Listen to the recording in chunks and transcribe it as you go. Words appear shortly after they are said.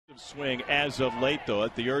Swing as of late, though,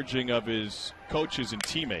 at the urging of his coaches and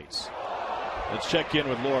teammates. Let's check in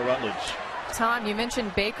with Laura Rutledge. Tom, you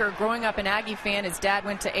mentioned Baker growing up an Aggie fan. His dad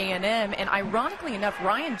went to A&M, and ironically enough,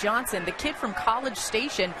 Ryan Johnson, the kid from College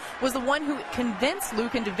Station, was the one who convinced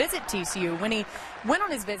Lucan to visit TCU. When he went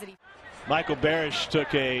on his visit, Michael Barish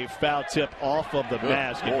took a foul tip off of the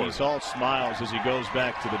mask, and he's all smiles as he goes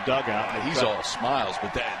back to the dugout. He's all smiles,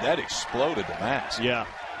 but that exploded the mask. Yeah.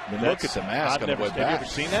 I mean, look at the mask on the way back. Have you ever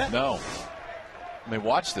seen that? No. I mean,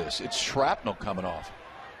 watch this. It's shrapnel coming off.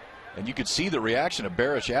 And you could see the reaction of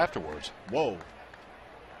Barish afterwards. Whoa.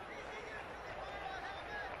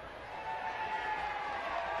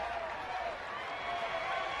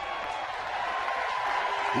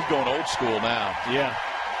 He's going old school now. Yeah.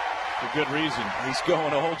 For good reason. He's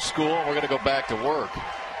going old school. We're going to go back to work.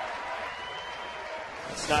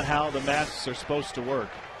 That's not how the masks are supposed to work.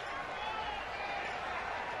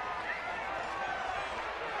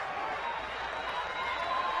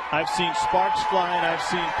 I've seen sparks fly and I've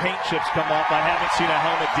seen paint chips come off. I haven't seen a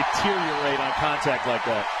helmet deteriorate on contact like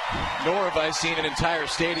that. Nor have I seen an entire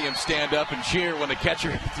stadium stand up and cheer when the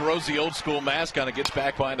catcher throws the old school mask on and gets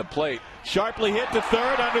back behind the plate. Sharply hit to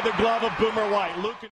third under the glove of Boomer White.